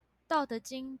道德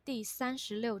经第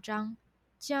36章：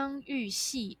将欲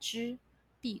挈之，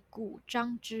必固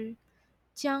张之；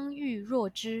将欲弱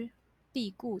之，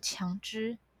必固强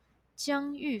之；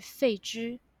将欲废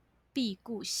之，必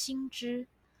固兴之；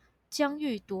将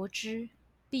欲夺之，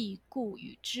必固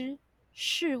与之。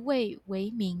是谓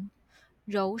为名。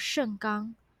柔胜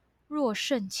刚，弱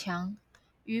胜强，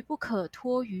鱼不可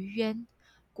脱于渊，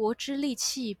国之利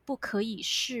器不可以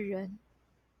示人。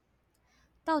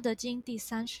道德经第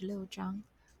36章：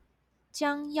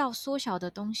将要缩小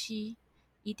的东西，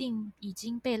一定已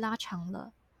经被拉长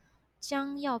了；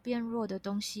将要变弱的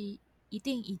东西，一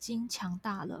定已经强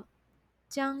大了；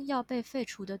将要被废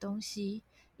除的东西，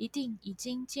一定已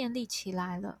经建立起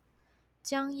来了；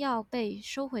将要被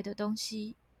收回的东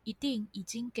西，一定已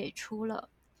经给出了。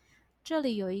这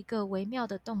里有一个微妙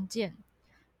的洞见：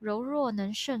柔弱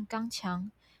能胜刚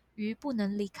强，鱼不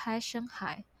能离开深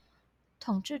海，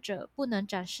统治者不能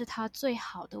展示他最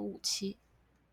好的武器。